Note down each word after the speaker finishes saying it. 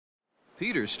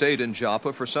Peter stayed in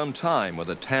Joppa for some time with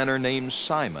a tanner named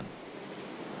Simon.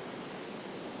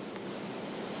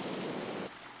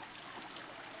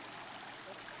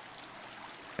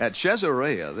 At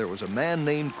Caesarea there was a man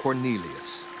named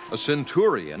Cornelius, a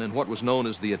centurion in what was known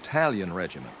as the Italian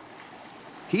regiment.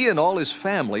 He and all his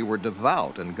family were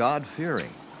devout and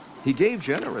God-fearing. He gave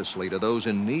generously to those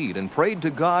in need and prayed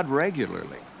to God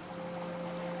regularly.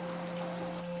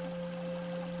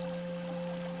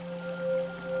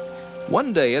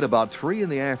 One day at about 3 in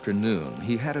the afternoon,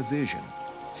 he had a vision.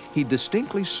 He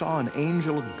distinctly saw an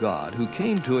angel of God who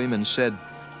came to him and said,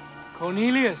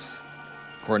 "Cornelius."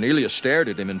 Cornelius stared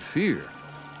at him in fear.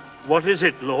 "What is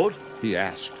it, Lord?" he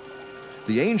asked.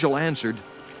 The angel answered,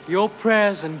 "Your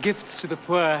prayers and gifts to the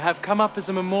poor have come up as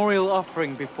a memorial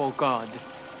offering before God.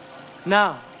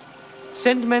 Now,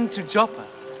 send men to Joppa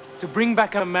to bring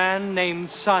back a man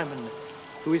named Simon,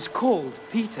 who is called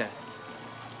Peter.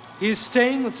 He is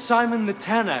staying with Simon the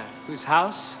tanner, whose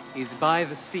house is by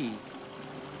the sea."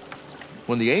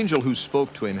 When the angel who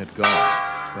spoke to him had gone,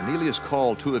 Cornelius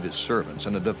called 2 of his servants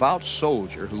and a devout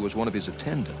soldier who was one of his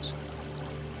attendants.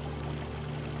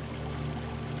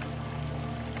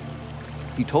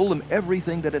 He told them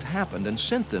everything that had happened and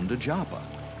sent them to Joppa.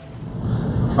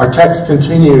 Our text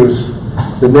continues.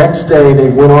 The next day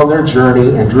they went on their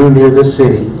journey and drew near the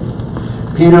city.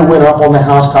 Peter went up on the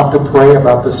housetop to pray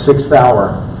about the 6th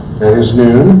hour. That is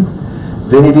noon.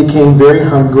 Then he became very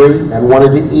hungry and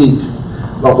wanted to eat.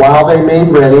 But while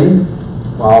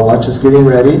lunch is getting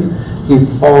ready, he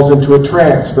fell into a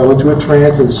trance,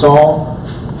 and saw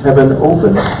heaven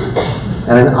open,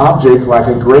 and an object like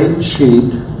a great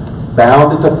sheet,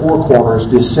 bound at the 4 corners,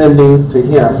 descending to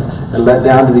him and let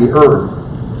down to the earth.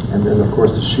 And then, of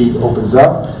course, the sheet opens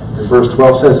up, and verse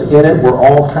 12 says, "In it were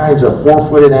all kinds of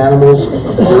 4-footed animals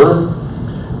of the earth,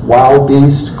 wild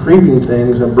beasts, creeping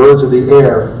things, and birds of the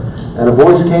air. And a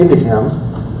voice came to him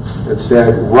that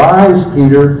said, 'Rise,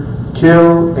 Peter,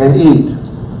 kill and eat.'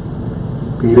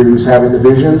 Peter, who's having the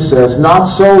vision, says, 'Not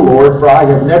so, Lord, for I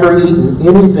have never eaten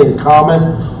anything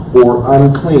common or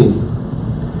unclean.'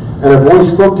 And a voice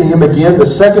spoke to him again the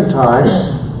second time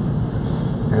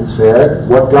and said,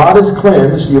 'What God has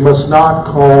cleansed, you must not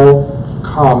call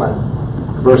common.'"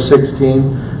 Verse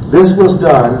 16, "This was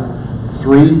done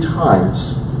 3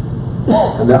 times,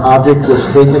 and the object was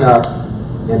taken up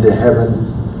into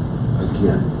heaven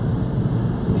again."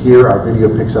 And here our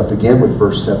video picks up again with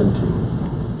verse 17.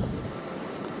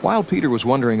 While Peter was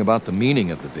wondering about the meaning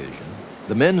of the vision,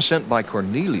 the men sent by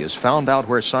Cornelius found out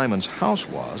where Simon's house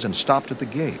was and stopped at the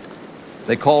gate.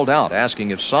 They called out,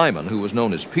 asking if Simon, who was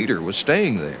known as Peter, was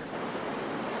staying there.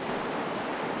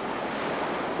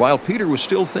 While Peter was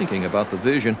still thinking about the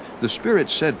vision, the Spirit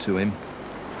said to him,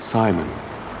 "Simon,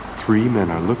 3 men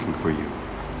are looking for you.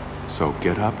 So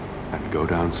get up and go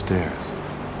downstairs.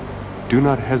 Do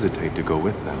not hesitate to go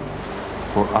with them,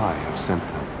 for I have sent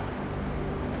them."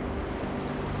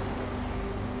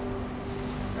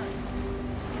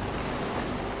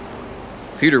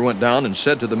 Peter went down and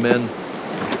said to the men,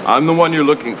 "I'm the one you're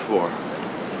looking for.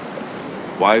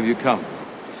 Why have you come?"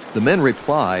 The men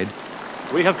replied,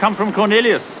 "We have come from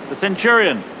Cornelius, the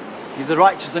centurion." He's a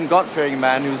righteous and God-fearing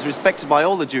man who is respected by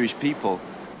all the Jewish people.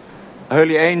 A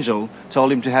holy angel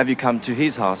told him to have you come to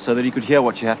his house so that he could hear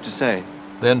what you have to say.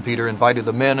 Then Peter invited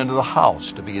the men into the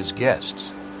house to be his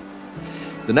guests.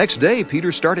 The next day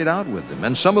Peter started out with them,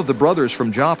 and some of the brothers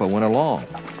from Joppa went along.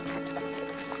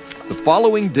 The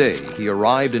following day he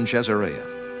arrived in Caesarea.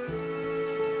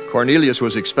 Cornelius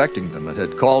was expecting them and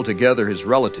had called together his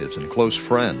relatives and close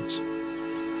friends.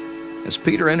 As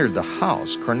Peter entered the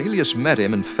house, Cornelius met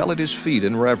him and fell at his feet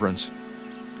in reverence.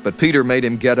 But Peter made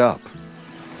him get up.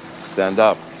 "Stand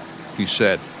up," he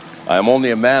said. "I am only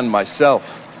a man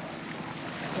myself."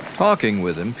 Talking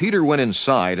with him, Peter went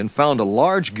inside and found a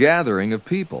large gathering of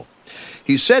people.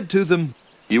 He said to them,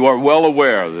 "You are well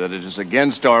aware that it is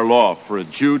against our law for a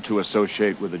Jew to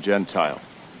associate with a Gentile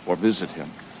or visit him.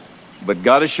 But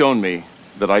God has shown me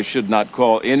that I should not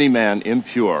call any man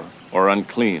impure or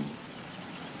unclean.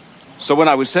 So when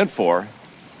I was sent for,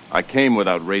 I came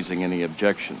without raising any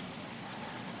objection.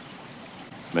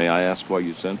 May I ask why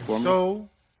you sent for me?" So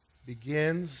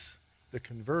begins the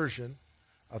conversion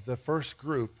of the first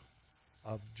group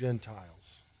of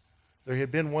Gentiles. There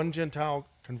had been one Gentile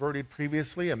converted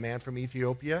previously, a man from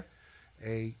Ethiopia,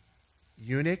 a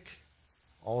eunuch,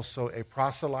 also a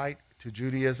proselyte to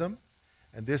Judaism.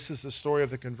 And this is the story of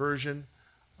the conversion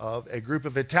of a group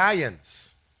of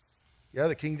Italians. Yeah,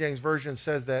 the King James Version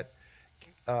says that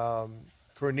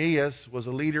Cornelius was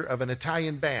a leader of an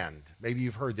Italian band. Maybe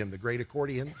you've heard them, the Great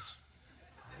Accordions.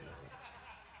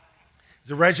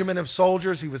 It's a regiment of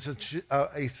soldiers. He was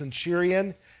a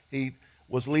centurion. He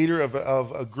was leader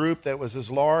of a group that was as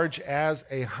large as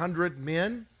 100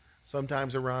 men,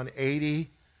 sometimes around 80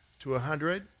 to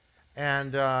 100.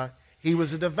 And he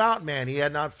was a devout man. He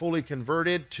had not fully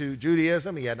converted to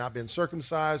Judaism. He had not been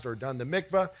circumcised or done the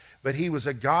mikvah, but he was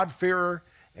a God-fearer,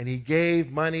 and he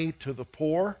gave money to the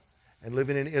poor. And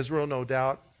living in Israel, no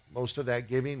doubt, most of that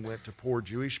giving went to poor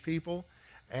Jewish people.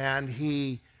 And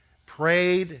he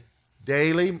prayed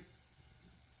daily,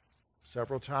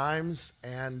 several times,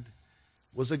 and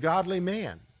was a godly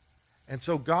man. And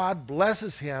so God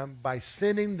blesses him by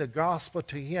sending the gospel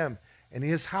to him and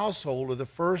his household, are the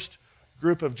first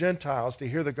group of Gentiles to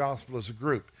hear the gospel as a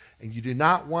group. And you do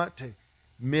not want to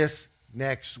miss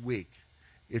next week.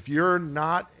 If you're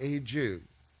not a Jew,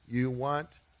 you want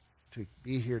to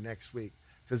be here next week.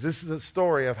 Because this is a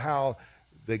story of how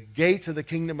the gates of the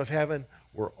kingdom of heaven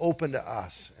were open to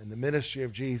us. And the ministry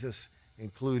of Jesus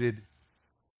included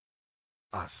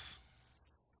us.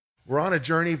 We're on a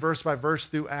journey verse by verse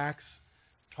through Acts,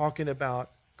 talking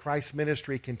about Christ's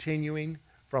ministry continuing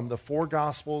from the 4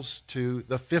 Gospels to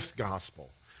the 5th Gospel,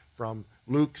 from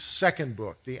Luke's 2nd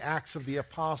book, the Acts of the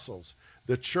Apostles.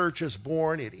 The church is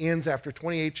born. It ends after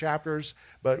 28 chapters,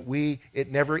 but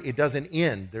it doesn't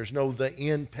end. There's no the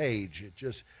end page. It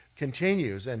just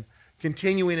continues and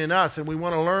continuing in us. And we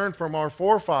want to learn from our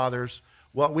forefathers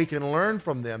what we can learn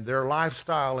from them, their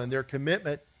lifestyle and their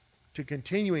commitment to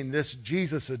continuing this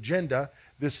Jesus agenda,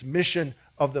 this mission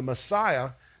of the Messiah,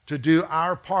 to do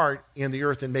our part in the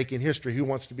earth and making history. Who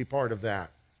wants to be part of that?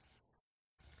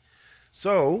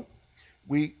 So,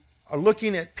 we are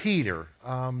looking at Peter.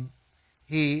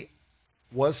 He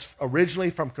was originally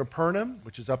from Capernaum,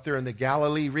 which is up there in the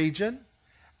Galilee region,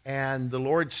 and the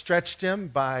Lord stretched him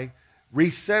by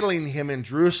resettling him in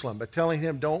Jerusalem, but telling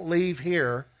him, don't leave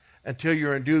here until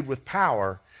you're endued with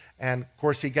power. And, of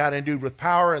course, he got endued with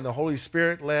power, and the Holy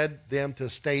Spirit led them to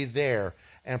stay there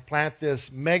and plant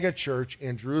this mega church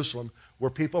in Jerusalem where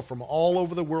people from all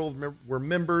over the world were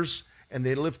members, and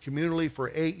they lived communally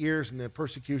for 8 years, and the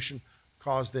persecution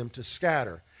caused them to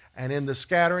scatter. And in the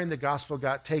scattering, the gospel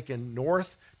got taken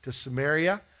north to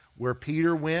Samaria, where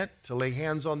Peter went to lay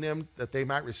hands on them that they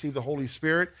might receive the Holy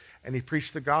Spirit, and he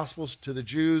preached the gospels to the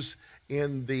Jews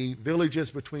in the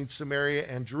villages between Samaria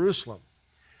and Jerusalem.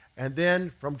 And then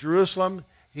from Jerusalem,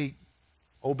 he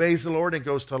obeys the Lord and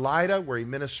goes to Lydda, where he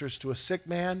ministers to a sick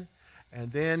man.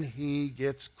 And then he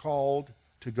gets called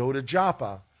to go to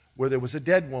Joppa, where there was a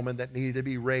dead woman that needed to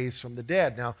be raised from the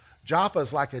dead. Now, Joppa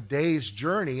is like a day's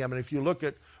journey. I mean, if you look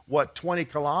at what 20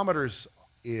 kilometers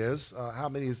is,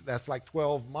 that's like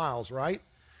 12 miles, right?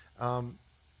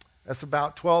 That's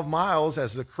about 12 miles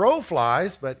as the crow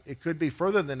flies, but it could be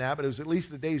further than that, but it was at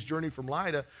least a day's journey from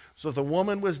Lydda. So the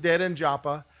woman was dead in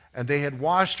Joppa, and they had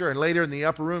washed her and laid her in the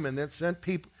upper room and then sent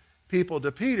people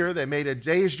to Peter. They made a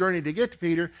day's journey to get to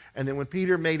Peter, and then when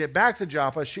Peter made it back to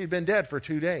Joppa, she'd been dead for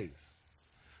 2 days.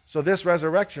 So this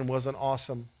resurrection was an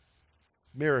awesome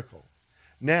miracle.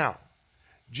 Now,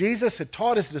 Jesus had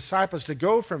taught his disciples to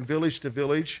go from village to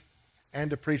village and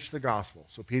to preach the gospel.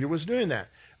 So Peter was doing that.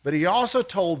 But he also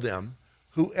told them,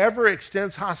 whoever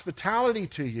extends hospitality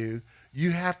to you,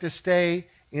 you have to stay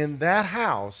in that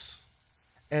house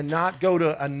and not go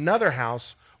to another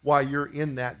house while you're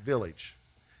in that village.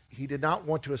 He did not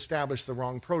want to establish the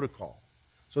wrong protocol.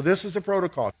 So this is a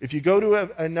protocol. If you go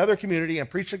to another community and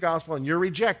preach the gospel and you're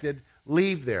rejected,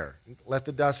 leave there. Let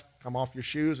the dust come off your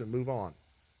shoes and move on.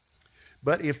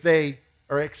 But if they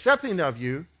are accepting of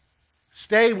you,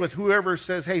 stay with whoever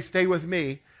says, hey, stay with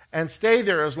me, and stay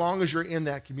there as long as you're in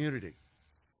that community.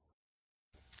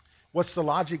 What's the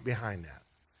logic behind that?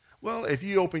 Well, if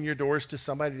you open your doors to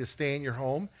somebody to stay in your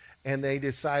home, and they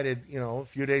decided, a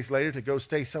few days later to go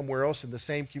stay somewhere else in the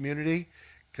same community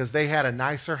because they had a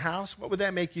nicer house, what would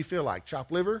that make you feel like?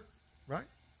 Chopped liver, right?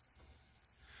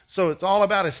 So it's all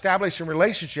about establishing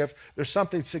relationships. There's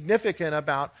something significant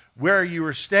about where you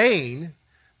are staying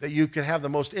that you can have the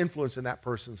most influence in that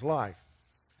person's life.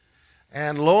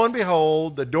 And lo and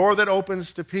behold, the door that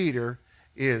opens to Peter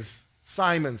is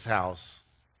Simon's house,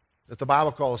 that the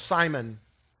Bible calls Simon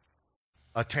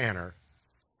a tanner.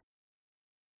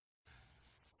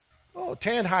 Oh,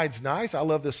 tan hide's nice. I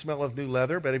love the smell of new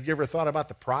leather, but have you ever thought about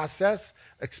the process,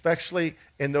 especially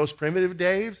in those primitive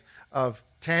days, of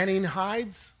tanning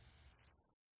hides?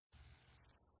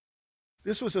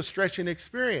 This was a stretching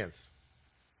experience.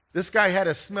 This guy had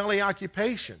a smelly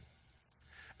occupation.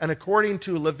 And according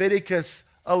to Leviticus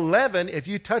 11, if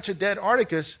you touch a dead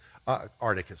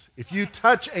if you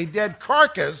touch a dead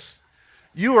carcass,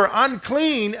 you are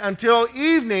unclean until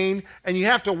evening, and you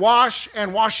have to wash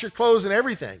your clothes and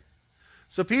everything.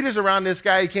 So Peter's around this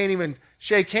guy he can't even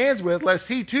shake hands with, lest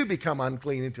he too become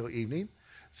unclean until evening.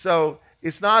 So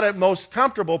it's not a most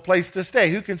comfortable place to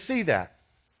stay. Who can see that?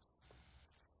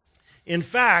 In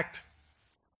fact,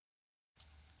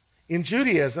 in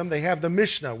Judaism, they have the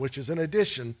Mishnah, which is an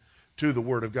addition to the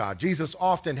Word of God. Jesus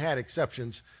often had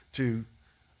exceptions to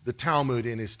the Talmud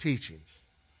in his teachings.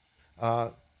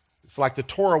 It's like the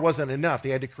Torah wasn't enough.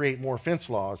 They had to create more fence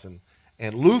laws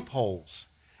and loopholes.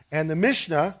 And the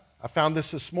Mishnah, I found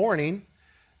this morning,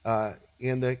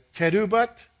 in the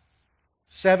Kedubot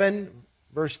 7,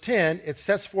 verse 10, it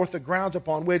sets forth the grounds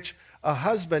upon which a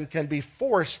husband can be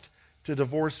forced to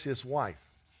divorce his wife.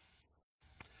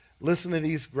 Listen to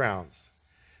these grounds.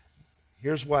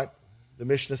 Here's what the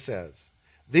Mishnah says.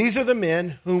 These are the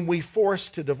men whom we force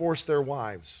to divorce their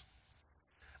wives.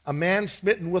 A man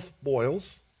smitten with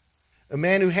boils, a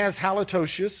man who has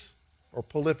halitosis, or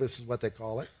polypus is what they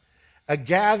call it, a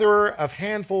gatherer of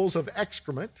handfuls of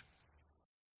excrement,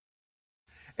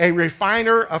 a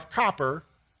refiner of copper,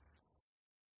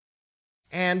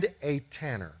 and a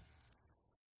tanner.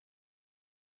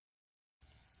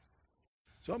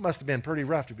 So it must have been pretty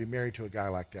rough to be married to a guy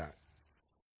like that.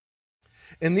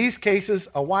 In these cases,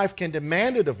 a wife can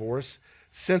demand a divorce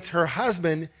since her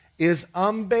husband is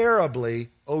unbearably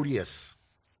odious.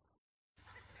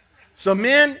 So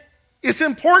men, it's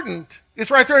important. It's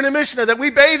right there in the Mishnah that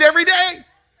we bathe every day.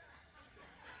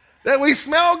 That we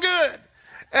smell good.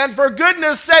 And for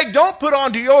goodness sake, don't put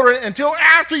on deodorant until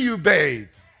after you bathe.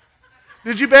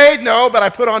 Did you bathe? No, but I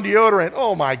put on deodorant.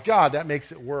 Oh my God, that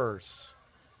makes it worse.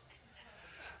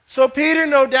 So Peter,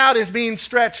 no doubt, is being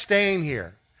stretched staying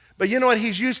here. But you know what?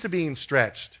 He's used to being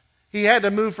stretched. He had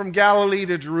to move from Galilee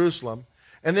to Jerusalem.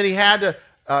 And then he had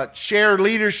to share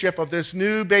leadership of this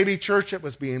new baby church that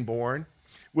was being born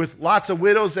with lots of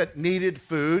widows that needed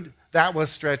food. That was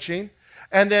stretching.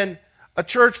 And then a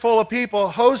church full of people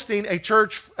hosting a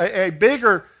church, a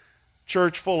bigger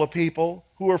church full of people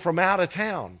who are from out of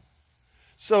town.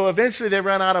 So eventually they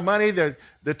run out of money. The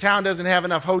town doesn't have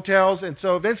enough hotels. And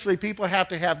so eventually people have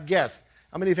to have guests.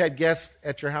 How many have had guests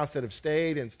at your house that have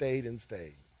stayed and stayed and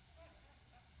stayed?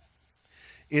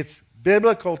 It's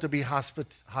biblical to be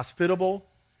hospitable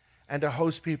and to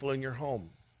host people in your home.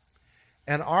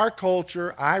 And our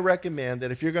culture, I recommend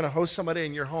that if you're going to host somebody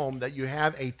in your home, that you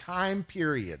have a time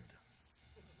period.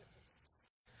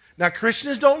 Now,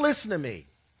 Christians, don't listen to me,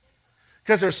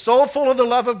 because they're so full of the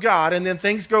love of God, and then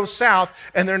things go south,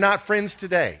 and they're not friends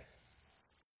today.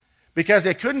 Because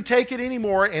they couldn't take it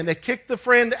anymore, and they kicked the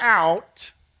friend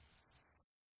out,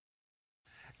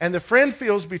 and the friend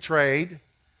feels betrayed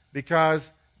because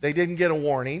they didn't get a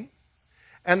warning,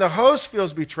 and the host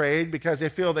feels betrayed because they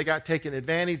feel they got taken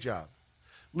advantage of.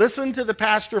 Listen to the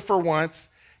pastor for once.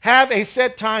 Have a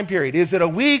set time period. Is it a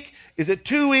week? Is it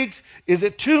 2 weeks? Is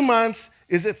it 2 months?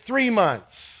 Is it 3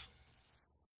 months?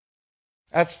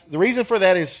 The reason for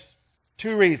that is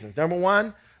 2 reasons. Number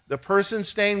one, the person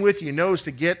staying with you knows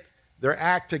to get their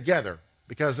act together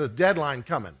because there's a deadline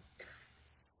coming.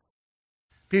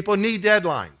 People need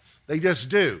deadlines. They just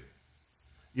do.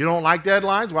 You don't like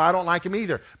deadlines? Well, I don't like them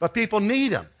either. But people need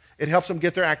them. It helps them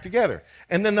get their act together.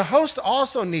 And then the host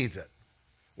also needs it.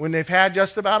 When they've had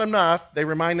just about enough, they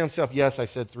remind themselves, yes, I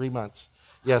said 3 months.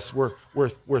 Yes, we're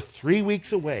 3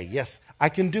 weeks away. Yes, I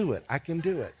can do it. I can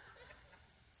do it.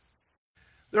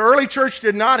 The early church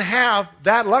did not have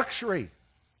that luxury.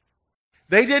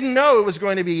 They didn't know it was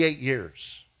going to be 8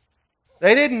 years.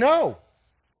 They didn't know.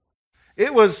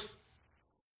 It was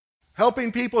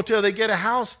helping people till they get a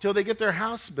house, till they get their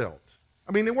house built.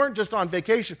 I mean, they weren't just on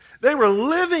vacation. They were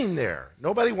living there.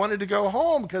 Nobody wanted to go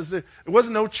home because there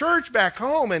wasn't no church back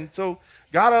home. And so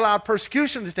God allowed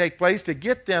persecution to take place to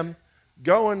get them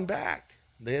going back.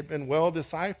 They had been well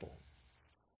discipled.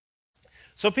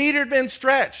 So Peter had been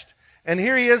stretched. And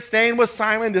here he is staying with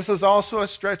Simon. This is also a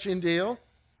stretching deal.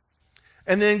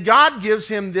 And then God gives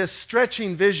him this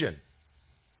stretching vision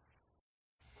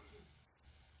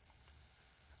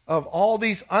of all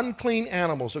these unclean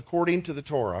animals according to the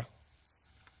Torah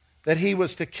that he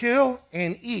was to kill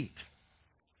and eat.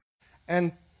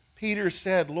 And Peter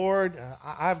said, Lord,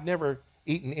 I've never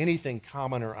eaten anything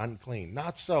common or unclean.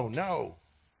 Not so, no.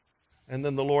 And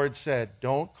then the Lord said,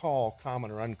 don't call common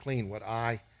or unclean what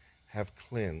I have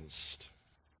cleansed.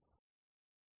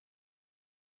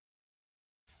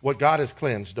 What God has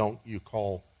cleansed, don't you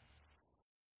call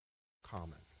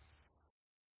common.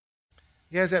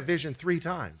 He has that vision 3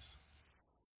 times.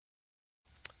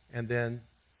 And then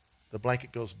the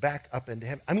blanket goes back up into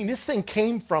heaven. I mean, this thing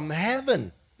came from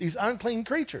heaven, these unclean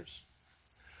creatures.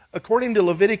 According to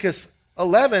Leviticus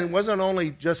 11, it wasn't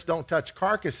only just don't touch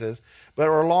carcasses, but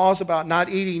there were laws about not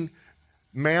eating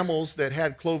mammals that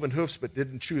had cloven hoofs but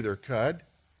didn't chew their cud,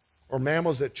 or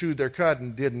mammals that chewed their cud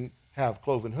and didn't have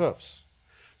cloven hoofs.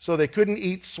 So they couldn't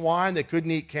eat swine, they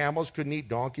couldn't eat camels, couldn't eat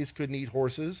donkeys, couldn't eat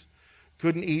horses,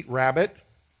 couldn't eat rabbit.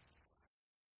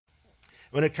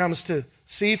 When it comes to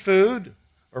seafood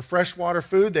or freshwater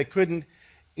food, they couldn't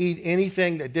eat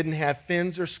anything that didn't have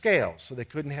fins or scales. So they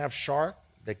couldn't have shark,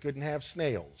 they couldn't have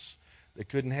snails, they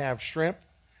couldn't have shrimp,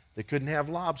 they couldn't have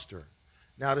lobster.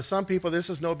 Now, to some people, this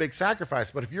is no big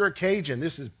sacrifice, but if you're a Cajun,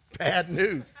 this is bad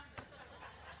news.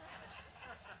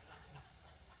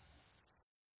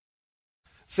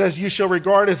 It says, you shall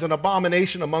regard as an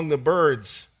abomination among the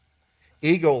birds,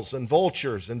 eagles and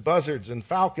vultures and buzzards and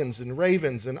falcons and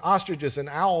ravens and ostriches and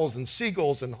owls and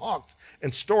seagulls and hawks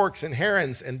and storks and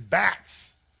herons and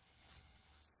bats.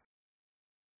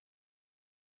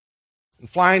 And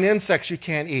flying insects you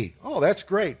can't eat. Oh, that's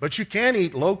great. But you can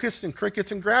eat locusts and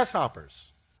crickets and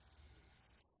grasshoppers.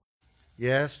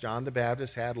 Yes, John the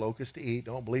Baptist had locusts to eat.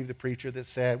 Don't believe the preacher that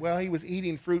said, well, he was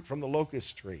eating fruit from the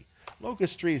locust tree.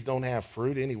 Locust trees don't have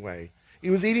fruit anyway. He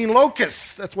was eating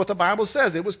locusts. That's what the Bible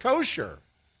says. It was kosher.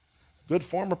 Good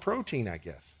form of protein, I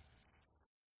guess.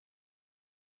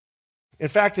 In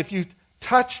fact, if you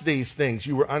touched these things,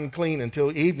 you were unclean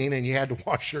until evening and you had to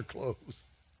wash your clothes.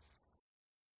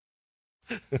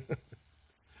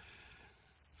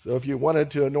 So if you wanted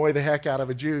to annoy the heck out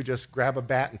of a Jew, just grab a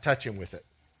bat and touch him with it.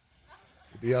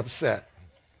 You'd be upset.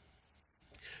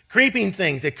 Creeping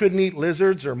things. They couldn't eat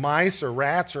lizards or mice or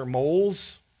rats or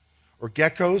moles or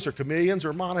geckos or chameleons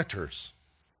or monitors.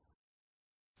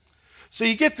 So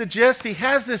you get the gist. He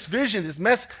has this vision.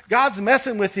 God's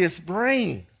messing with his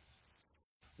brain.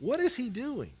 What is he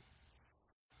doing?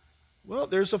 Well,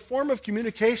 there's a form of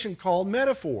communication called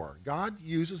metaphor. God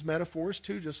uses metaphors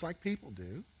too, just like people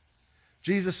do.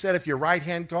 Jesus said, if your right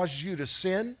hand causes you to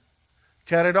sin,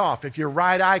 cut it off. If your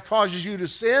right eye causes you to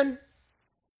sin,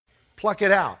 pluck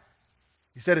it out.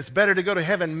 He said it's better to go to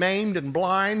heaven maimed and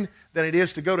blind than it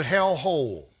is to go to hell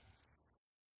whole.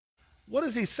 What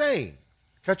is he saying?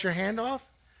 Cut your hand off?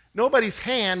 Nobody's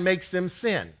hand makes them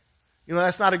sin. You know,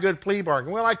 that's not a good plea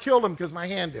bargain. Well, I killed him because my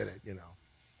hand did it, you know.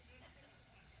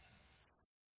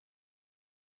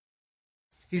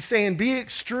 He's saying be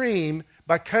extreme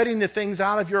by cutting the things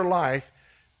out of your life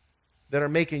that are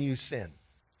making you sin.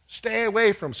 Stay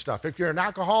away from stuff. If you're an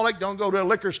alcoholic, don't go to a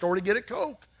liquor store to get a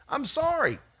Coke. I'm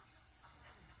sorry.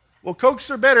 Well,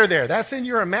 Cokes are better there. That's in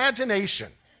your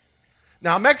imagination.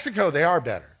 Now, Mexico, they are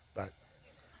better, but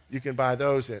you can buy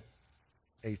those at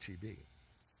H-E-B.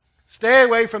 Stay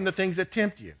away from the things that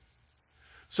tempt you.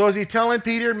 So is he telling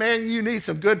Peter, man, you need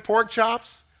some good pork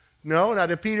chops? No. Now,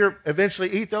 did Peter eventually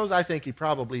eat those? I think he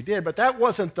probably did, but that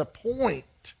wasn't the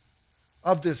point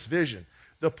of this vision.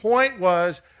 The point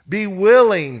was be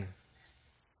willing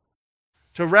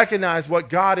to recognize what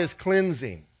God is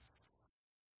cleansing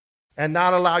and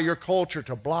not allow your culture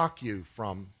to block you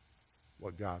from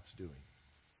what God's doing.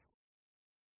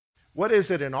 What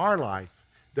is it in our life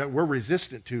that we're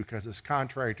resistant to because it's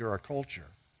contrary to our culture?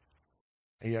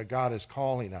 And yet God is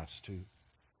calling us to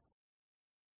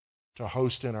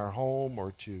host in our home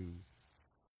or to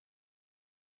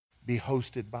be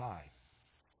hosted by.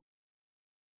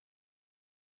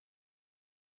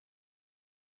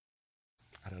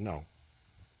 I don't know.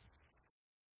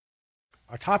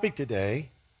 Our topic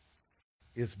today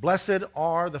is blessed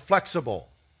are the flexible.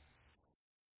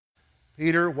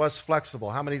 Peter was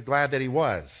flexible. How many glad that he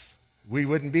was? We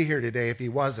wouldn't be here today if he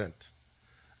wasn't.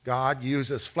 God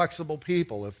uses flexible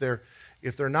people. If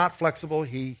they're not flexible,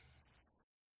 he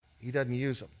doesn't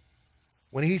use them.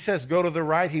 When he says go to the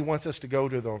right, he wants us to go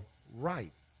to the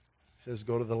right. He says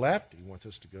go to the left, he wants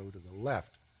us to go to the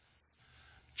left.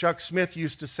 Chuck Smith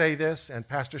used to say this, and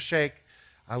Pastor Shake,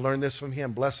 I learned this from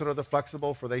him. Blessed are the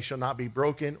flexible, for they shall not be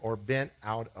broken or bent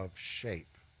out of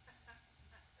shape.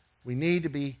 We need to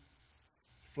be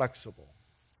flexible.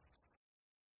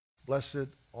 Blessed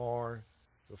are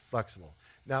the flexible.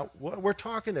 Now, what we're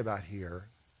talking about here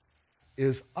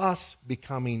is us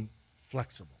becoming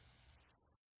flexible,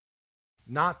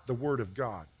 not the Word of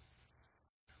God.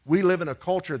 We live in a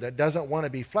culture that doesn't want to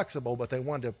be flexible, but they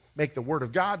want to make the Word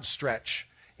of God stretch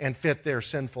and fit their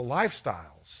sinful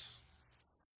lifestyles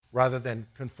rather than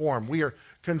conform. We are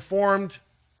conformed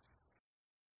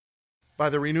by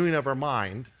the renewing of our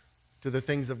mind to the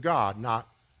things of God, not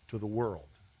to the world.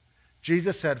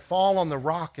 Jesus said, fall on the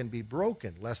rock and be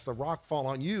broken, lest the rock fall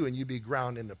on you and you be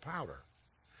ground into powder.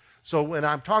 So when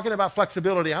I'm talking about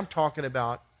flexibility, I'm talking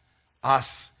about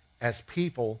us as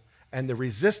people and the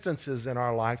resistances in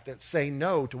our life that say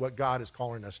no to what God is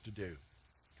calling us to do.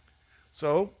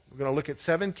 So we're going to look at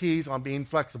 7 keys on being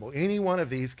flexible. Any one of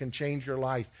these can change your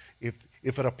life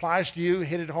If it applies to you,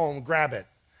 hit it home, grab it.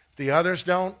 If the others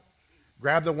don't,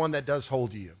 grab the one that does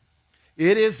hold you.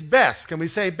 It is best, can we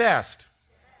say best,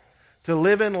 to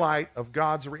live in light of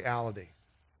God's reality.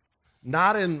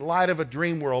 Not in light of a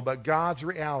dream world, but God's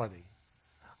reality.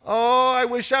 Oh, I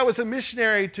wish I was a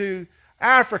missionary to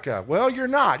Africa. Well, you're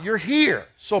not. You're here.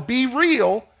 So be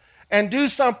real and do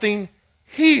something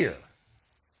here.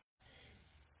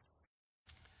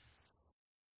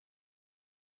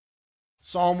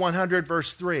 Psalm 100,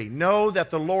 verse 3. Know that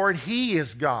the Lord, He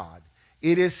is God.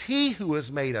 It is He who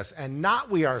has made us, and not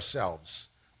we ourselves.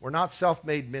 We're not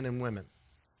self-made men and women.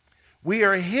 We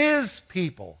are His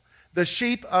people, the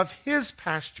sheep of His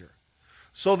pasture.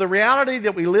 So the reality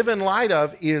that we live in light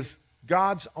of is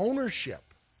God's ownership.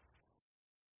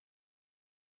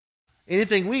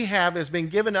 Anything we have has been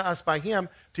given to us by Him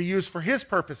to use for His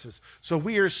purposes. So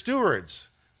we are stewards.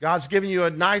 God's given you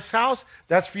a nice house.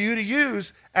 That's for you to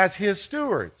use as His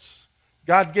stewards.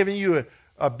 God's given you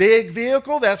a big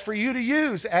vehicle. That's for you to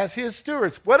use as His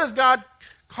stewards. What is God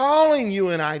calling you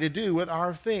and I to do with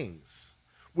our things?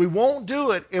 We won't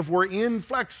do it if we're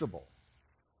inflexible.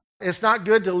 It's not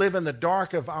good to live in the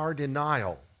dark of our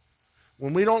denial.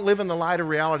 When we don't live in the light of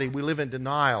reality, we live in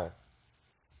denial.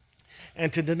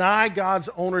 And to deny God's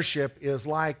ownership is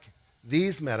like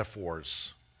these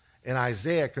metaphors in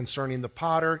Isaiah concerning the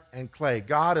potter and clay.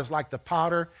 God is like the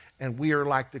potter, and we are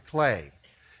like the clay.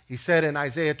 He said in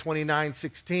Isaiah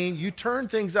 29:16, you turn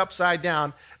things upside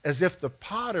down as if the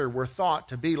potter were thought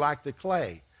to be like the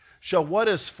clay. Shall what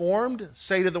is formed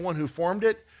say to the one who formed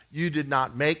it, you did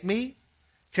not make me?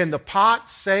 Can the pot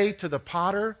say to the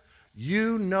potter,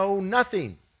 you know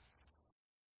nothing?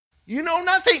 You know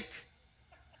nothing.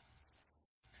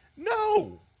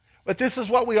 No. But this is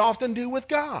what we often do with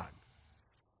God.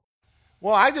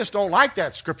 Well, I just don't like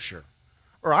that scripture.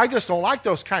 Or I just don't like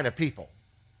those kind of people.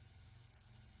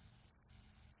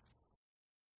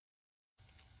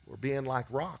 We're being like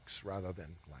rocks rather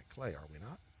than like clay, are we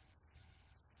not?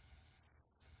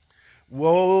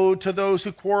 Woe to those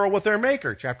who quarrel with their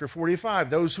maker, chapter 45.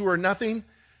 Those who are nothing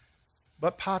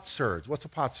but potsherds. What's a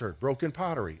potsherd? Broken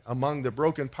pottery. Among the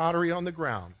broken pottery on the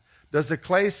ground. Does the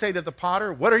clay say to the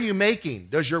potter, what are you making?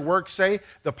 Does your work say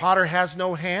the potter has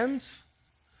no hands?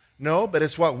 No, but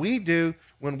it's what we do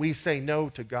when we say no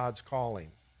to God's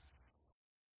calling.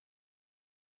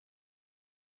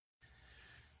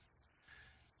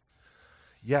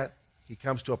 Yet, he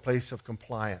comes to a place of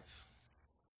compliance.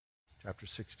 Chapter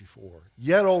 64.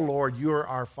 Yet, O Lord, you are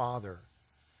our Father.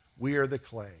 We are the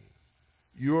clay.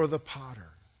 You are the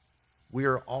potter. We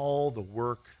are all the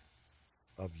work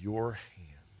of your hand.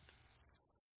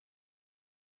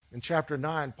 In chapter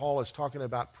 9, Paul is talking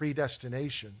about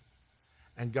predestination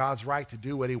and God's right to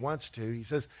do what he wants to. He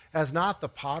says, has not the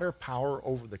potter power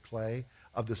over the clay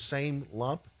of the same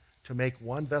lump to make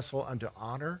one vessel unto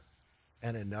honor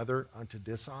and another unto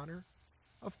dishonor?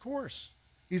 Of course.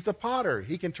 He's the potter.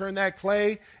 He can turn that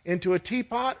clay into a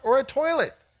teapot or a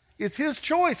toilet. It's his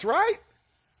choice, right?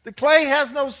 The clay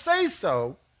has no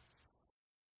say-so.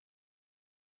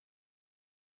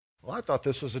 Well, I thought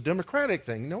this was a democratic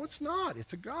thing. No, it's not.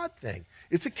 It's a God thing.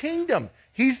 It's a kingdom.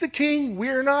 He's the king.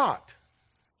 We're not.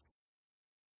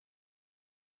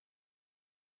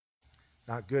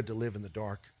 Not good to live in the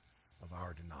dark of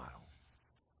our denial.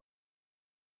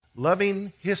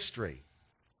 Loving history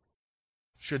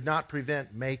should not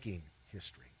prevent making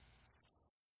history.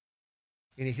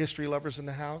 Any history lovers in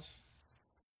the house?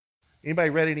 Anybody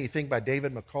read anything by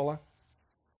David McCullough?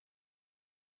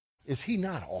 Is he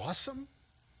not awesome?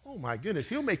 Oh my goodness,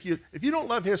 he'll make you, if you don't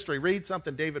love history, read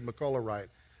something David McCullough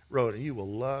wrote, and you will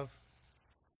love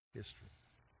history.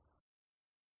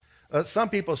 Some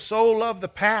people so love the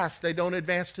past, they don't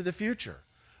advance to the future.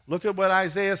 Look at what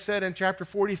Isaiah said in chapter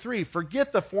 43.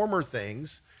 Forget the former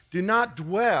things. Do not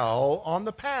dwell on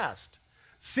the past.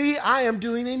 See, I am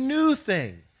doing a new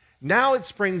thing. Now it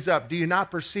springs up. Do you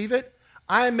not perceive it?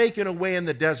 I am making a way in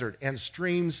the desert and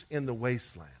streams in the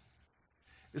wasteland.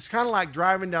 It's kind of like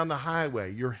driving down the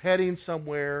highway. You're heading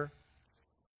somewhere.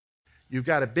 You've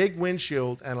got a big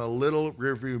windshield and a little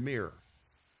rearview mirror.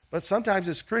 But sometimes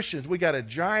as Christians, we got a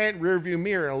giant rearview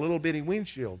mirror and a little bitty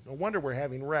windshield. No wonder we're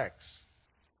having wrecks.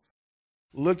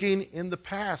 Looking in the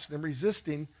past and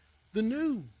resisting the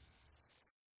new.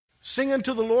 Singing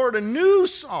to the Lord a new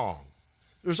song.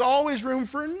 There's always room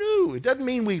for new. It doesn't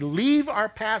mean we leave our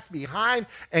past behind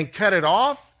and cut it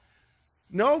off.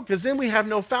 No, because then we have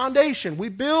no foundation. We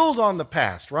build on the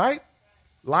past, right?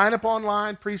 Line upon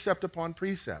line, precept upon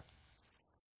precept.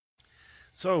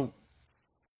 So,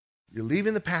 you're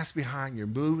leaving the past behind. You're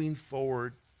moving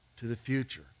forward to the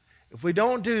future. If we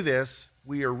don't do this,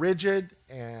 we are rigid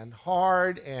and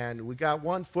hard, and we got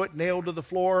one foot nailed to the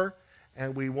floor,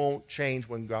 and we won't change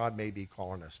when God may be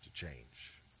calling us to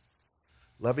change.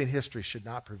 Loving history should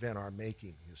not prevent our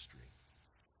making history.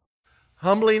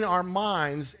 Humbling our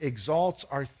minds exalts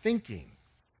our thinking.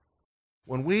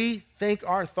 When we think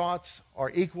our thoughts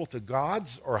are equal to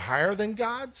God's or higher than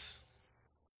God's,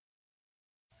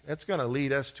 that's going to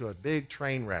lead us to a big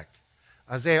train wreck.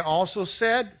 Isaiah also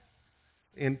said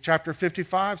in chapter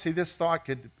 55, see, this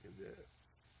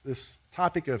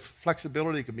topic of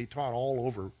flexibility can be taught all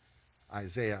over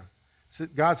Isaiah.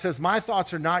 God says, my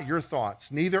thoughts are not your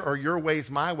thoughts, neither are your ways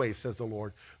my ways, says the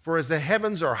Lord. For as the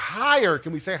heavens are higher,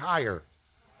 can we say higher?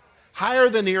 Higher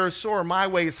than the earth, so are my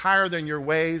ways higher than your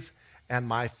ways, and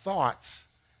my thoughts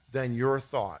than your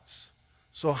thoughts.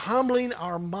 So humbling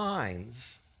our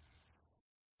minds,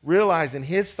 realizing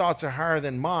his thoughts are higher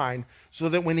than mine, so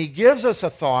that when he gives us a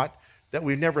thought that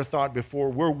we've never thought before,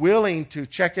 we're willing to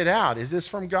check it out. Is this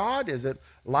from God? Is it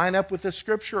line up with the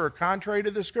Scripture or contrary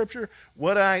to the Scripture?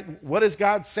 What is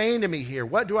God saying to me here?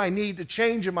 What do I need to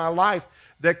change in my life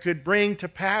that could bring to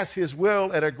pass his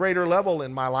will at a greater level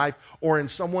in my life or in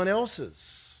someone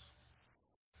else's?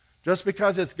 Just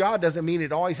because it's God doesn't mean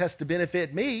it always has to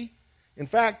benefit me. In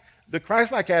fact, the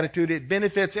Christ-like attitude, it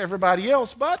benefits everybody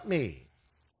else but me.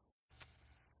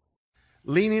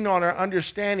 Leaning on our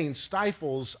understanding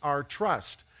stifles our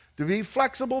trust. To be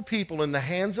flexible people in the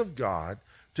hands of God,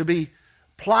 to be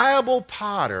pliable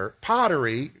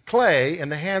pottery, clay in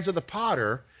the hands of the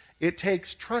potter, it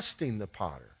takes trusting the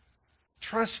potter,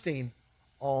 trusting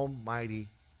Almighty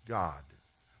God.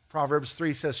 Proverbs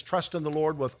 3 says, trust in the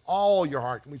Lord with all your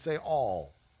heart. Can we say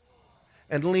all?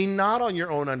 And lean not on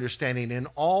your own understanding. In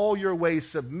all your ways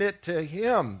submit to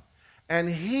him, and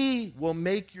he will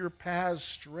make your paths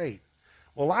straight.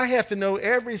 Well, I have to know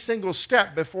every single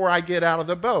step before I get out of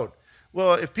the boat.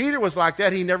 Well, if Peter was like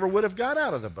that, he never would have got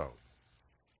out of the boat.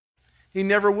 He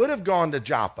never would have gone to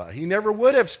Joppa. He never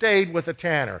would have stayed with a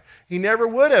tanner. He never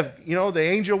would have, the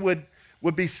angel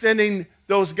would be sending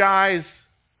those guys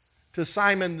to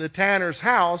Simon the tanner's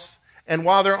house, and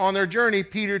while they're on their journey,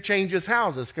 Peter changes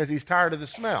houses because he's tired of the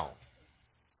smell.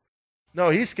 No,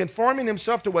 he's conforming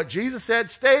himself to what Jesus said,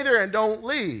 stay there and don't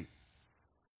leave.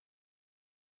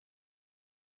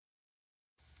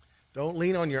 Don't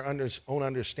lean on your own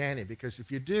understanding, because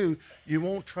if you do, you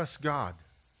won't trust God.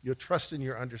 You'll trust in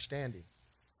your understanding.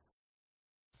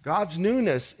 God's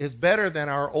newness is better than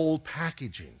our old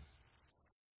packaging.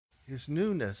 His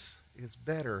newness is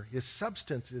better. His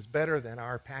substance is better than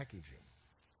our packaging.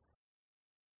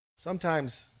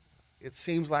 Sometimes it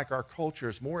seems like our culture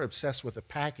is more obsessed with the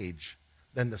package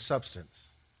than the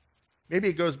substance. Maybe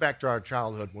it goes back to our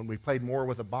childhood when we played more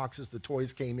with the boxes, the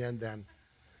toys came in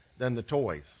than the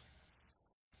toys.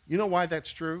 You know why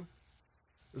that's true?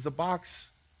 Because the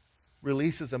box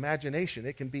releases imagination.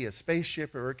 It can be a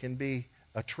spaceship, or it can be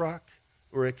a truck,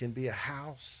 or it can be a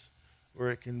house, or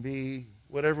it can be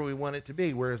whatever we want it to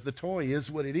be, whereas the toy is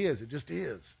what it is. It just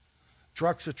is.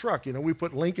 Truck's a truck. We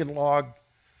put Lincoln log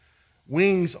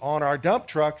wings on our dump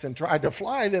trucks and tried to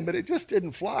fly them, but it just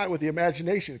didn't fly with the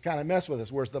imagination. It kind of messed with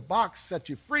us, whereas the box set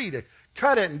you free to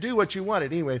cut it and do what you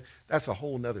wanted. Anyway, that's a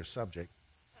whole nother subject.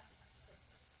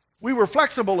 We were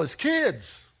flexible as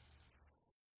kids,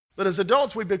 but as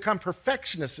adults we become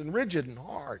perfectionists and rigid and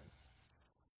hard.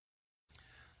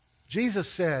 Jesus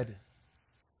said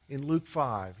in Luke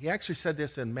 5, he actually said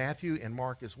this in Matthew and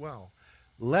Mark as well,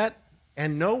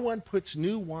 and no one puts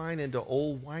new wine into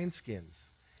old wineskins.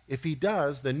 If he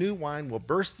does, the new wine will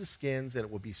burst the skins, and it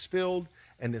will be spilled,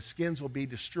 and the skins will be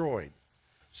destroyed.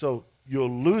 So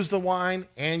you'll lose the wine,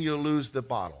 and you'll lose the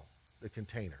bottle, the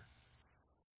container.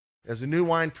 As the new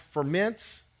wine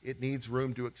ferments, it needs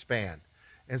room to expand.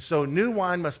 And so new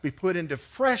wine must be put into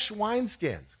fresh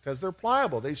wineskins, because they're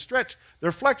pliable, they stretch,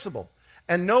 they're flexible.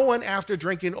 And no one after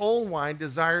drinking old wine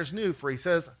desires new, for he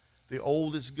says the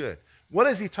old is good. What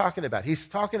is he talking about? He's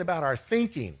talking about our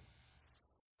thinking.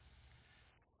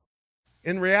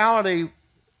 In reality,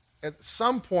 at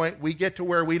some point, we get to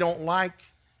where we don't like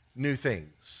new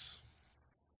things.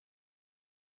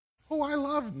 Oh, I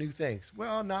love new things.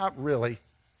 Well, not really.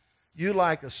 You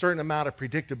like a certain amount of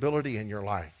predictability in your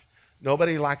life.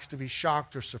 Nobody likes to be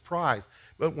shocked or surprised.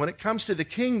 But when it comes to the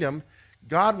kingdom,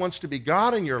 God wants to be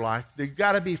God in your life. You've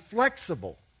got to be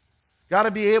flexible. Got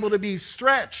to be able to be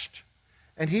stretched.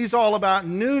 And he's all about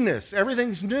newness.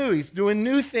 Everything's new. He's doing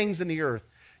new things in the earth,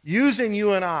 using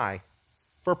you and I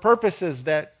for purposes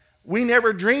that we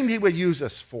never dreamed he would use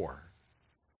us for.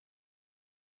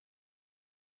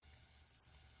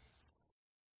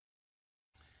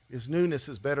 His newness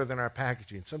is better than our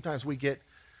packaging. Sometimes we get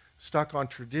stuck on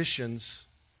traditions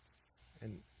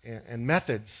and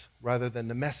methods rather than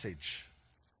the message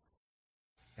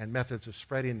and methods of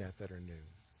spreading that are new.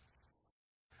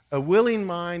 A willing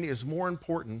mind is more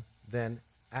important than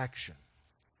action.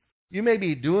 You may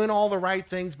be doing all the right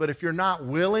things, but if you're not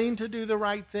willing to do the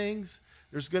right things,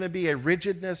 there's going to be a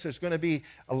rigidness, there's going to be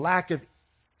a lack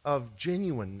of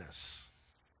genuineness.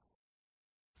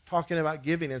 Talking about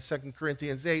giving in 2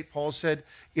 Corinthians 8, Paul said,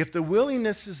 if the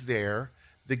willingness is there,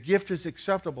 the gift is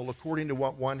acceptable according to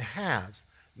what one has,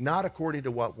 not according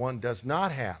to what one does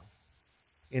not have.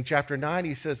 In chapter 9,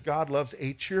 he says God loves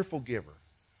a cheerful giver.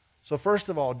 So first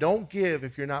of all, don't give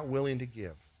if you're not willing to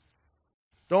give.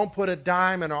 Don't put a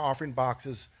dime in our offering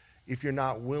boxes if you're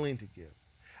not willing to give.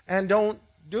 And don't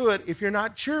do it if you're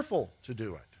not cheerful to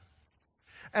do it.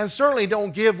 And certainly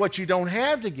don't give what you don't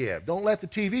have to give. Don't let the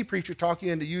TV preacher talk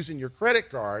you into using your credit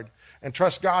card and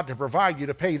trust God to provide you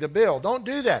to pay the bill. Don't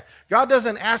do that. God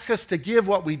doesn't ask us to give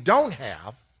what we don't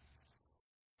have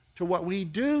to what we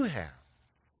do have.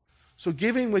 So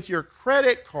giving with your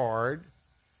credit card,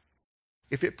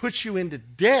 if it puts you into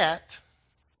debt,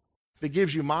 if it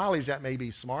gives you mileage, that may be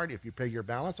smart if you pay your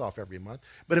balance off every month.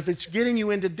 But if it's getting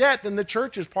you into debt, then the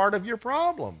church is part of your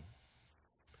problem.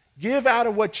 Give out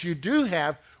of what you do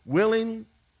have, willing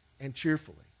and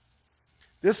cheerfully.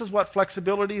 This is what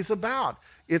flexibility is about.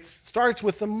 It starts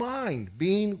with the mind,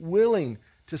 being willing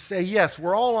to say, yes,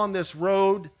 we're all on this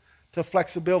road to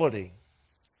flexibility.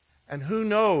 And who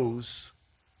knows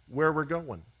where we're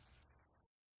going?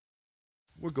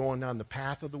 We're going down the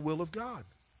path of the will of God.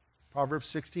 Proverbs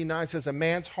 16:9 says, a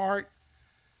man's heart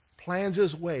plans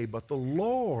his way, but the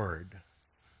Lord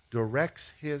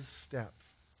directs his steps.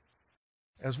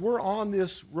 As we're on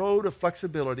this road of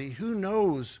flexibility, who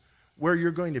knows where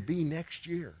you're going to be next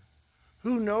year?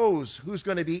 Who knows who's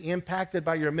going to be impacted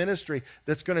by your ministry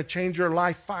that's going to change your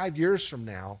life 5 years from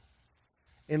now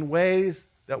in ways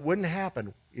that wouldn't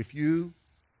happen if you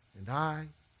and I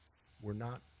were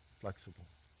not flexible.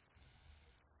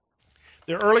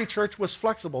 The early church was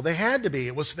flexible. They had to be.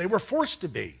 They were forced to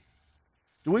be.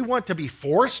 Do we want to be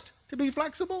forced to be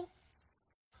flexible?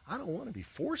 I don't want to be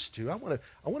forced to. I want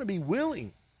to be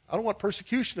willing. I don't want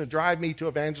persecution to drive me to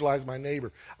evangelize my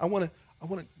neighbor. I want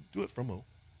to do it from a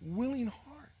willing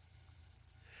heart.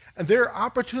 And there are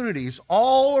opportunities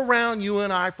all around you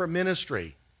and I for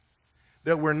ministry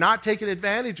that we're not taking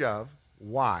advantage of.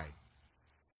 Why?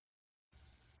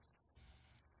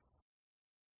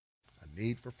 A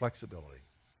need for flexibility.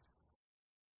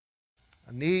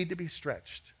 A need to be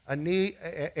stretched. A need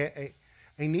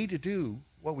to do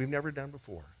what we've never done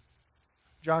before.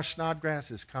 Josh Snodgrass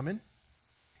is coming.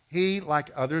 He, like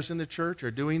others in the church,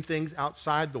 are doing things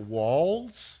outside the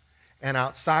walls and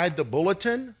outside the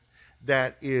bulletin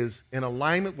that is in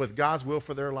alignment with God's will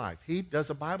for their life. He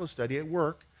does a Bible study at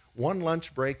work, one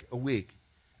lunch break a week.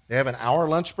 They have an hour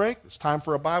lunch break. It's time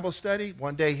for a Bible study.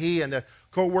 One day he and a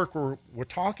co-worker were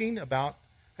talking about,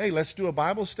 hey, let's do a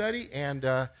Bible study.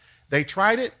 And they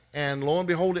tried it, and lo and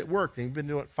behold, it worked. And you've been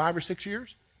doing it 5 or 6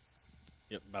 years?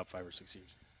 Yep, about 5 or 6 years.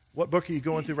 What book are you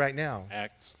going through right now?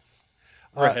 Acts.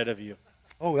 We're ahead of you.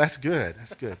 Oh, that's good.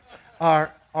 That's good.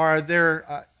 Are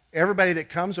there everybody that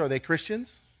comes, are they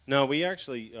Christians? No, we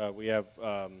actually we have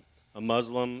a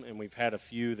Muslim, and we've had a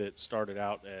few that started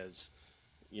out as,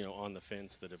 on the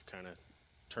fence that have kind of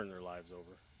turned their lives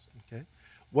over. Okay.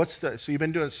 So you've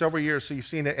been doing it several years, so you've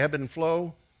seen it ebb and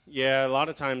flow? Yeah, a lot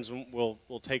of times we'll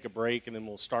take a break and then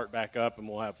we'll start back up, and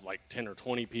we'll have like 10 or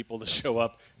 20 people that show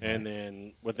up, and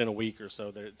then within a week or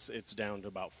so, that it's down to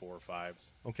about 4 or 5.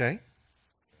 Okay.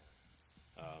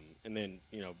 And then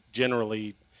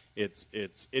generally it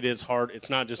is hard.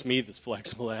 It's not just me that's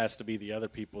flexible. It has to be the other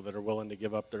people that are willing to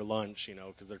give up their lunch,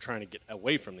 because they're trying to get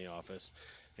away from the office,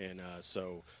 and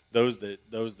so those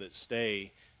that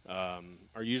stay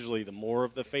are usually the more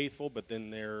of the faithful, but then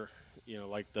they're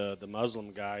like the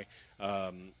Muslim guy,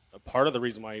 a part of the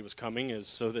reason why he was coming is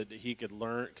so that he could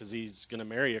learn, because he's going to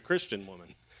marry a Christian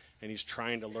woman, and he's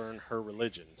trying to learn her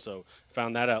religion. So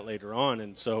found that out later on,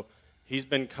 and so he's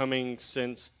been coming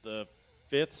since the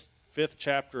fifth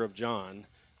chapter of John,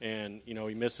 and he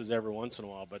misses every once in a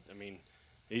while, but I mean,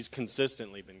 he's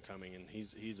consistently been coming, and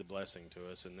he's a blessing to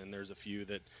us. And then there's a few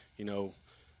that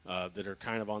that are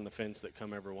kind of on the fence that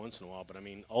come every once in a while. But I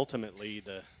mean, ultimately,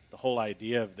 the whole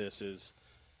idea of this is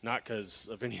not because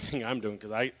of anything I'm doing,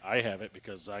 because I have it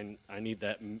because I need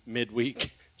that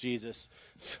midweek Jesus.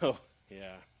 So,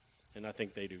 yeah, and I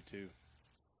think they do too.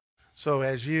 So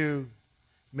as you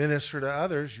minister to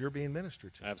others, you're being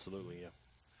ministered to. Absolutely, yeah.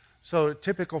 So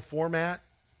typical format,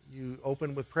 you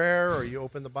open with prayer, or you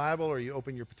open the Bible, or you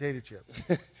open your potato chip?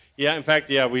 Yeah, in fact,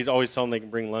 we always tell them they can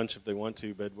bring lunch if they want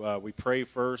to, but we pray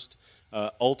first.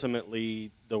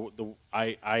 Ultimately,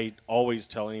 I always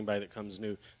tell anybody that comes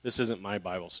new, this isn't my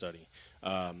Bible study.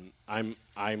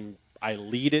 I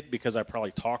lead it because I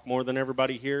probably talk more than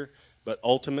everybody here, but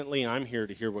ultimately I'm here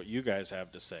to hear what you guys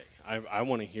have to say. I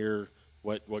want to hear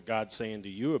what God's saying to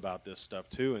you about this stuff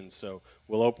too, and so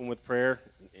we'll open with prayer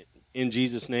in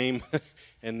Jesus' name,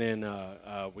 and then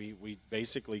we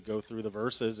basically go through the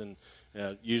verses and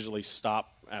usually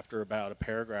stop after about a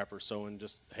paragraph or so and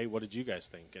just, hey, what did you guys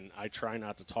think? And I try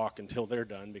not to talk until they're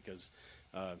done because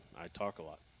I talk a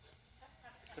lot.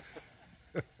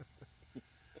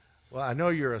 Well, I know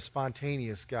you're a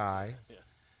spontaneous guy,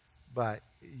 but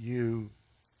you,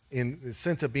 in the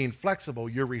sense of being flexible,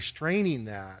 you're restraining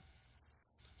that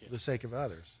for the sake of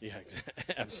others. Yeah,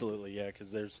 absolutely, yeah,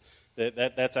 because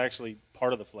that's actually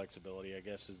part of the flexibility, I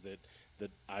guess, is that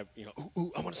I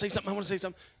want to say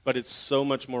something, but it's so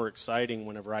much more exciting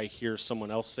whenever I hear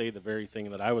someone else say the very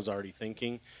thing that I was already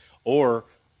thinking, or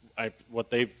what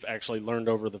they've actually learned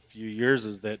over the few years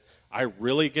is that I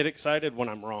really get excited when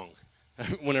I'm wrong.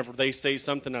 Whenever they say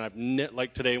something, and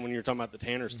like today when you're talking about the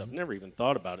Tanner stuff, never even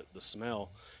thought about it, the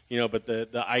smell, but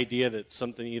the idea that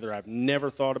something either I've never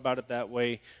thought about it that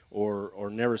way or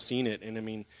never seen it. And I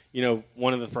mean,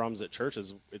 one of the problems at church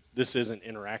is this isn't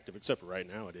interactive, except for right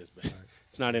now it is, but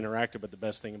it's not interactive. But the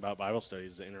best thing about Bible study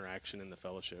is the interaction and the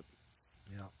fellowship.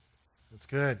 Yeah, that's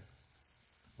good.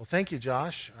 Well, thank you,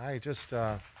 Josh. I just,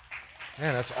 man,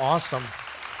 that's awesome.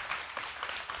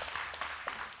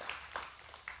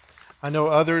 I know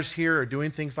others here are doing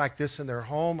things like this in their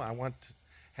home. I want to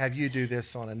have you do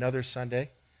this on another Sunday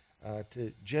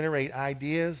to generate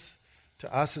ideas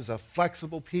to us as a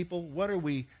flexible people. What are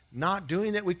we not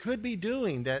doing that we could be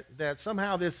doing that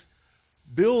somehow this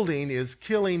building is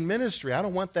killing ministry? I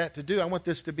don't want that to do. I want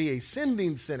this to be a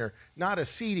sending center, not a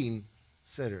seating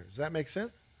center. Does that make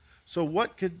sense? So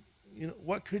what could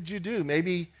you do?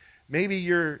 Maybe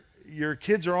your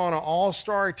kids are on an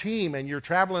all-star team and you're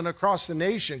traveling across the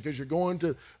nation because you're going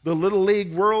to the Little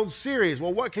League World Series.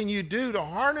 Well, what can you do to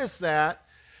harness that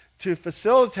to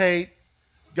facilitate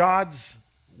God's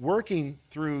working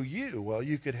through you? Well,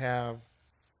 you could have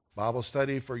Bible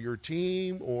study for your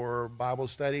team, or Bible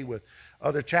study with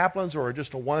other chaplains, or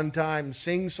just a one-time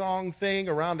sing-song thing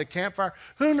around a campfire.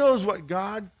 Who knows what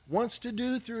God wants to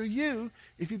do through you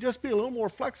if you just be a little more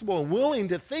flexible and willing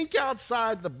to think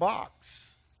outside the box.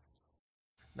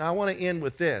 Now, I want to end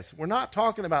with this. We're not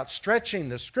talking about stretching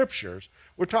the Scriptures.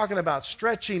 We're talking about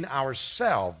stretching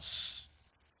ourselves,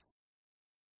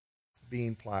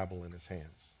 being pliable in His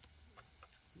hands.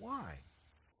 Why?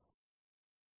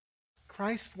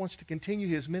 Christ wants to continue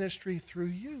His ministry through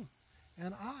you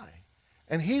and I.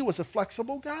 And He was a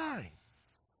flexible guy.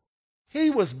 He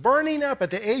was burning up at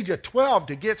the age of 12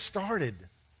 to get started.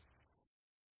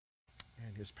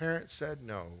 And His parents said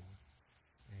no.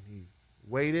 And He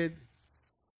waited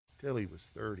till he was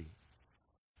 30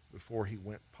 before he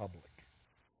went public.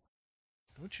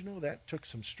 Don't you know that took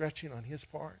some stretching on his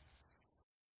part?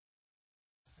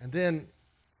 And then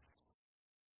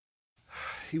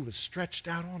he was stretched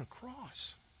out on a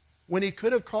cross when he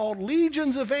could have called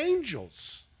legions of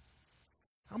angels.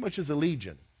 How much is a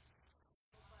legion?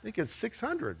 I think it's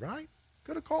 600, right?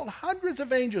 Could have called hundreds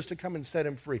of angels to come and set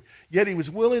him free. Yet he was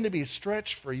willing to be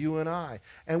stretched for you and I.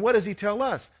 And what does he tell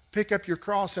us? Pick up your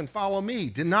cross and follow me.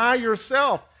 Deny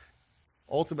yourself.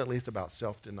 Ultimately, it's about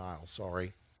self-denial.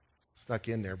 Sorry. Stuck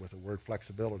in there with the word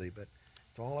flexibility, but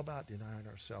it's all about denying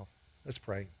ourselves. Let's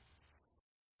pray.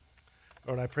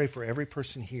 Lord, I pray for every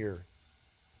person here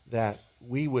that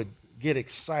we would get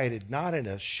excited, not in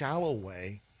a shallow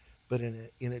way, but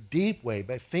in a deep way,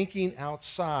 by thinking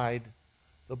outside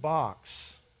the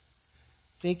box.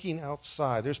 Thinking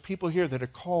outside. There's people here that are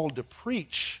called to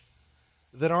preach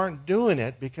that aren't doing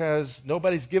it because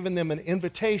nobody's given them an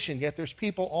invitation, yet there's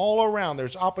people all around.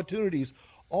 There's opportunities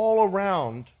all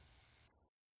around,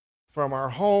 from our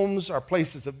homes, our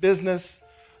places of business,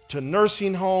 to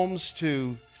nursing homes,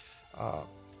 to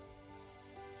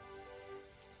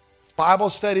Bible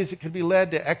studies that could be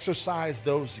led to exercise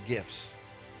those gifts.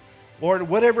 Lord,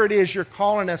 whatever it is you're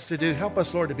calling us to do, help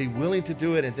us, Lord, to be willing to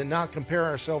do it and to not compare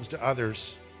ourselves to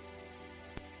others.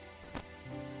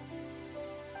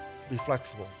 Be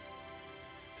flexible,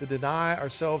 to deny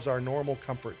ourselves our normal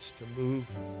comforts, to move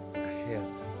ahead.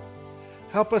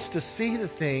 Help us to see the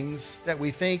things that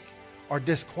we think are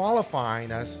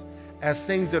disqualifying us as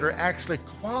things that are actually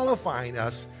qualifying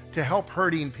us to help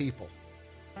hurting people.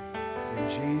 In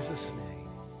Jesus' name.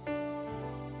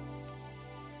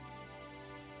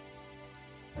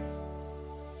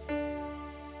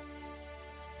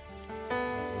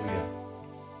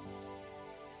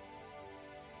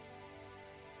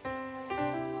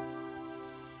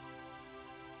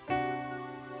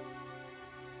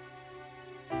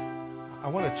 I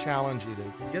want to challenge you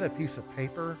to get a piece of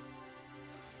paper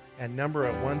and number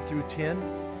it 1 through 10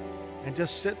 and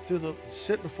just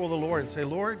sit before the Lord and say,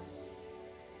 Lord,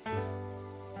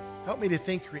 help me to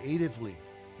think creatively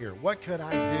here. What could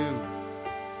I do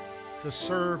to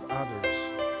serve others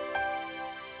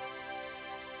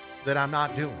that I'm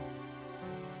not doing?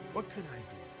 What could I do?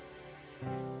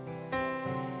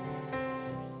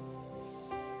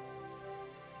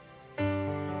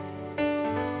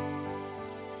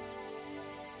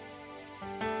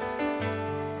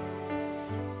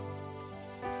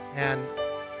 And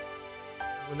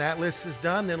when that list is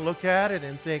done, then look at it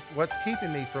and think, what's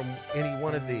keeping me from any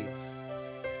one of these?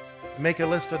 Make a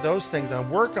list of those things and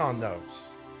work on those.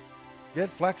 Get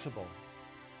flexible.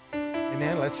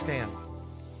 Amen. Let's stand.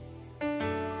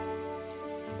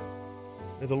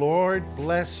 May the Lord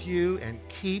bless you and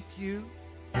keep you.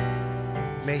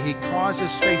 May He cause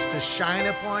His face to shine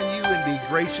upon you and be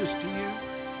gracious to you.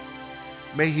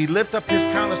 May He lift up His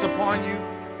countenance upon you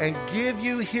and give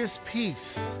you His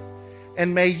peace.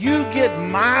 And may you get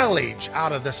mileage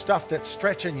out of the stuff that's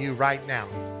stretching you right now.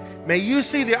 May you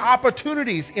see the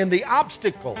opportunities in the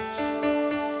obstacles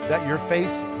that you're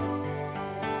facing.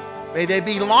 May they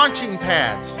be launching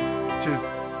pads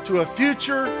to a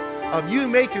future of you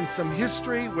making some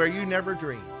history where you never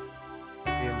dreamed.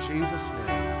 In Jesus'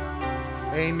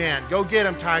 name. Amen. Go get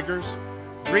them, Tigers.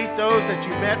 Greet those that you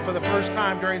met for the first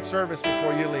time during service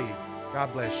before you leave.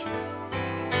 God bless you.